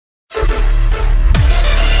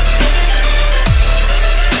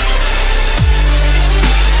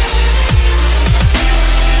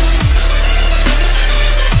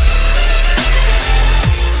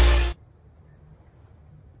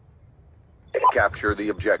Capture the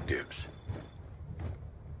objectives.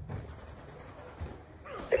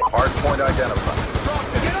 Hardpoint identified. Drop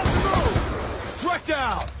it! Get up and move! Threat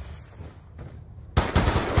down!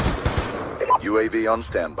 UAV on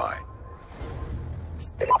standby.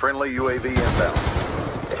 Friendly UAV inbound.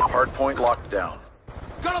 Hardpoint locked down.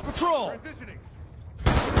 Got a patrol!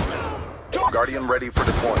 Guardian ready for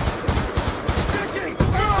deployment.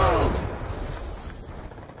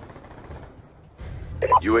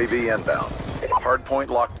 UAV inbound. Hardpoint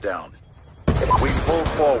locked down. We pull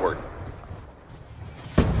forward.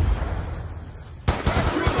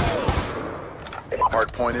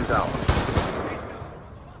 Hardpoint is out.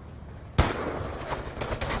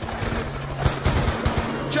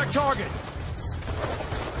 Check target!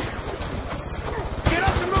 Get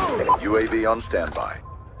up and move! UAV on standby.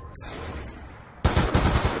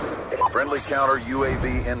 Friendly counter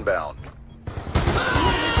UAV inbound.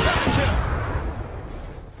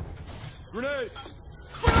 Grenade!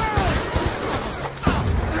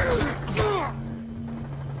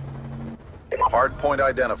 Hardpoint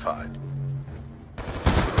identified.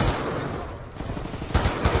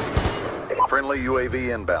 Friendly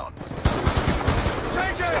UAV inbound.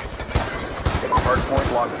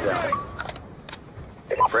 Hardpoint locked down.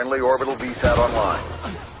 Friendly orbital VSAT online.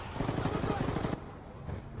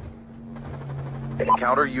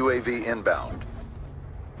 Counter UAV inbound.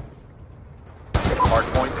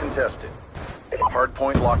 Hardpoint contested.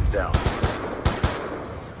 Hardpoint locked down.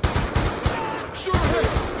 Sure hit!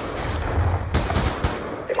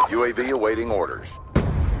 UAV awaiting orders.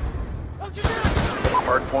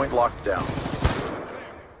 Hardpoint locked down.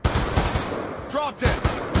 Dropped it!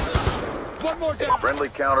 One more down! Friendly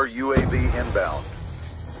counter UAV inbound.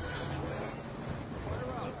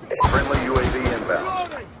 Friendly UAV inbound.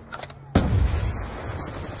 Reloading!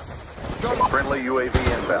 Friendly UAV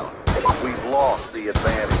inbound. We've lost the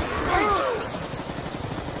advantage.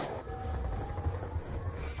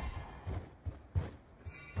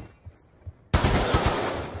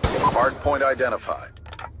 Hardpoint identified.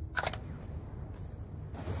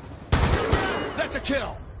 That's a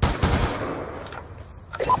kill!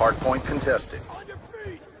 Hardpoint contested. On your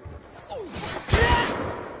feet!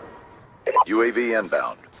 UAV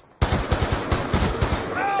inbound.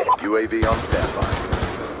 UAV on standby.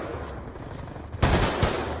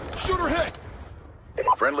 Shooter hit!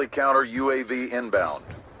 Friendly counter UAV inbound.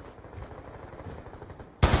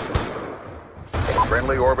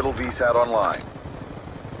 Friendly orbital VSAT online.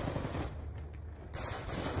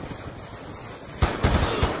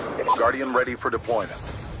 Guardian ready for deployment.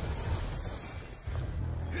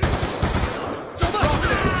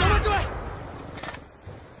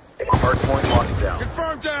 Hardpoint locked down.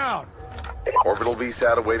 Confirmed down! Orbital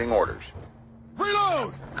VSAT awaiting orders.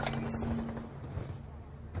 Reload!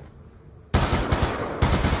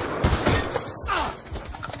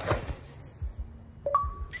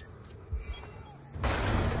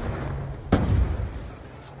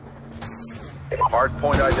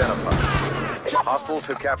 Hardpoint identified. Hostiles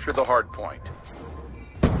have captured the hardpoint.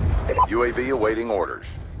 UAV awaiting orders.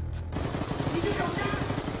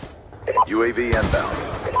 UAV inbound.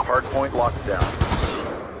 Hardpoint locked down.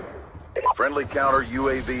 Friendly counter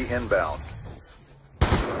UAV inbound.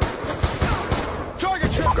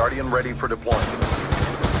 Target check! Guardian ready for deployment.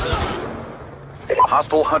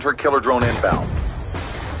 Hostile hunter-killer drone inbound.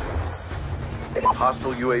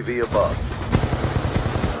 Hostile UAV above.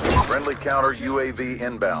 Friendly counter UAV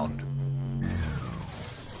inbound.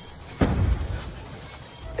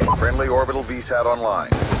 Friendly orbital VSAT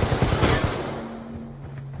online.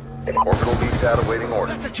 Orbital VSAT awaiting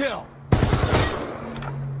orders. That's a kill!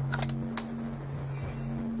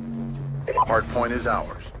 Hardpoint is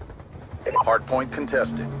ours. Hardpoint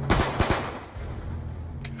contested.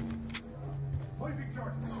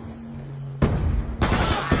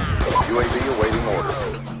 UAV awaiting orders.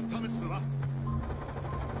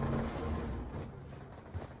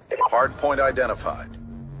 Hardpoint identified.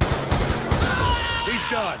 He's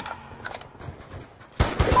done!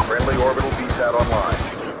 Friendly orbital VSAT online.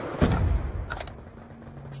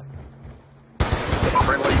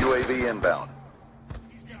 Friendly UAV inbound.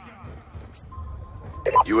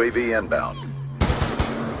 UAV inbound.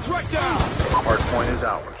 Threat down! Hardpoint is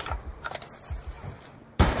ours.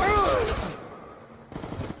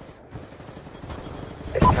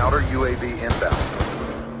 Counter UAV inbound.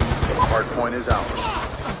 Hardpoint is ours.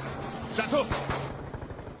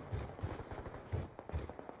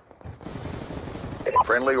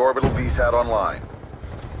 Friendly orbital VSAT online.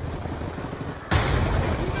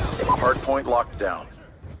 Hardpoint locked down.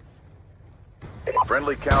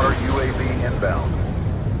 Friendly counter UAV inbound.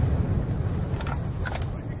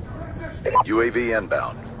 UAV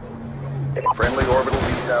inbound. Friendly orbital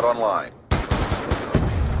VSAT online.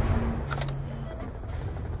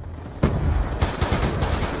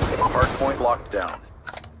 Hardpoint locked down.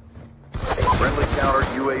 Friendly counter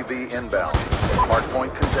UAV inbound.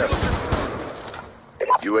 Hardpoint contested.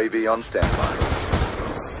 UAV on standby.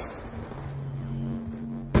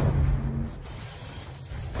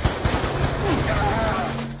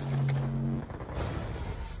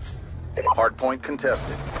 Hardpoint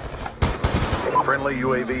contested. Friendly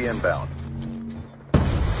UAV inbound.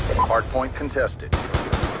 Hardpoint contested.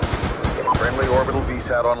 Friendly orbital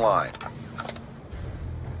VSAT online.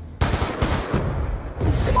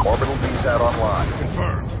 Orbital VSAT online.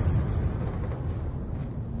 Confirmed.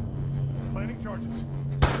 Planning charges.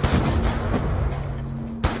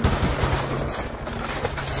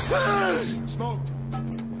 Smoked.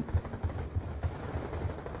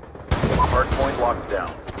 Hardpoint locked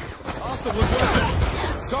down. Hostile with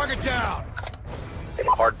weapon. Target down.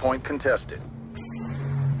 Hardpoint contested.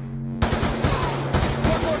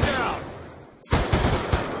 One more down.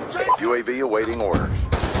 UAV awaiting orders.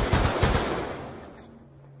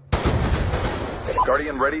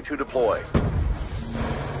 Guardian ready to deploy.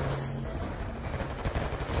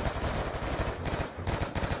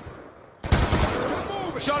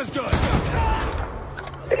 Shot is good.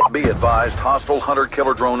 Be advised, hostile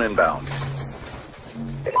hunter-killer drone inbound.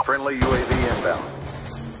 Friendly UAV inbound.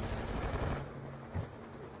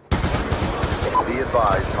 Be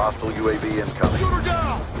advised, hostile UAV incoming. Shooter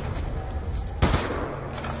down.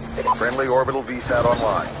 Friendly orbital VSAT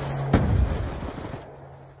online.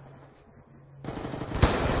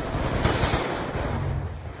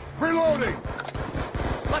 Reloading.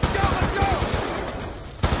 Let's go, let's go.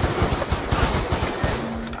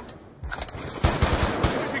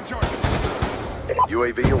 Taking charges.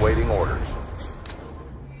 UAV awaiting orders.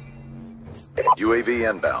 UAV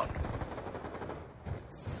inbound.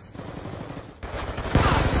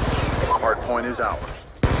 Hardpoint is ours.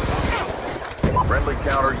 Friendly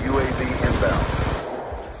counter UAV inbound.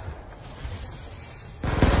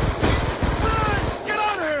 Get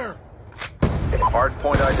out of here.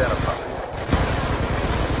 Hardpoint identified.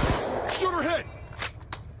 Shooter hit.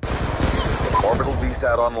 Orbital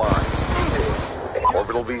VSAT online.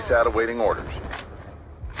 Orbital VSAT awaiting orders.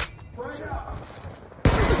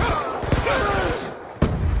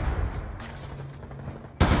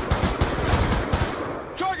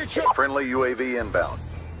 Target check. Friendly UAV inbound.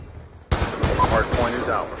 Hardpoint is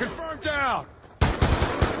ours. Confirmed down.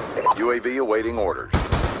 UAV awaiting orders.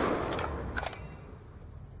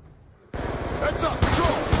 Heads up.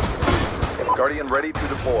 Control. Guardian ready to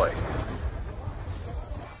deploy.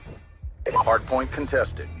 Hardpoint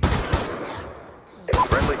contested.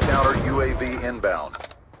 Friendly counter UAV inbound.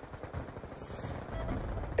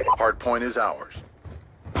 Hardpoint is ours.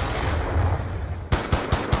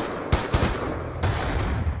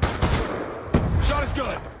 Shot is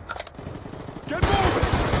good. Get moving.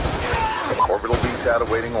 Orbital VSAT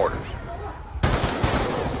awaiting orders.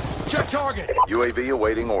 Check target. UAV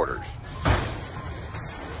awaiting orders.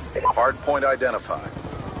 Hardpoint identified.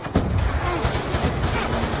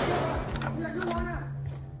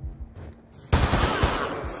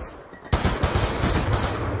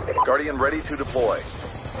 Guardian ready to deploy.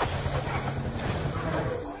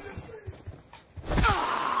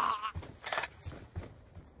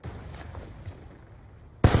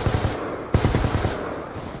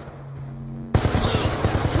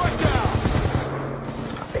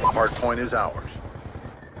 Hardpoint is ours.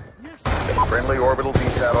 Friendly orbital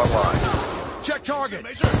VSAT online. Check target.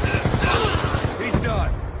 He's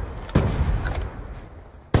done.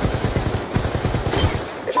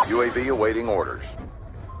 UAV awaiting orders.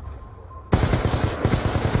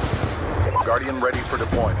 Guardian ready for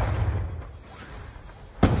deployment.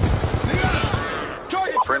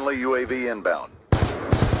 Target. Friendly UAV inbound.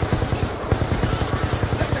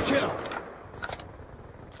 That's a kill.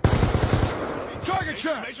 Target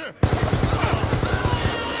check.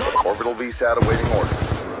 Orbital VSAT awaiting orders.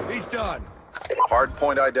 He's done.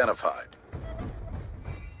 Hardpoint identified.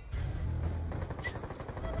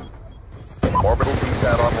 Orbital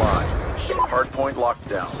VSAT online. Hardpoint locked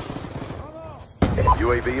down.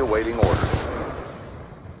 UAV awaiting orders.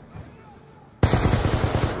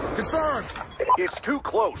 Confirmed. It's too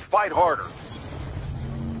close. Fight harder.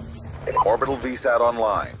 Orbital VSAT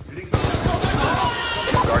online.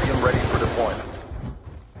 Guardian ready for deployment.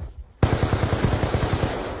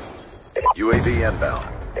 UAV inbound.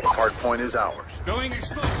 Hardpoint is ours. Going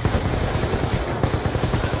explode.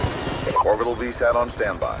 Orbital VSAT on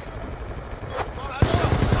standby.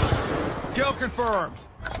 Kill confirmed.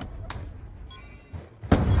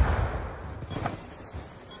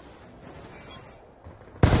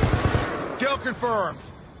 Kill confirmed.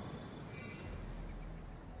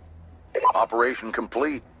 Operation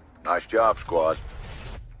complete. Nice job, squad.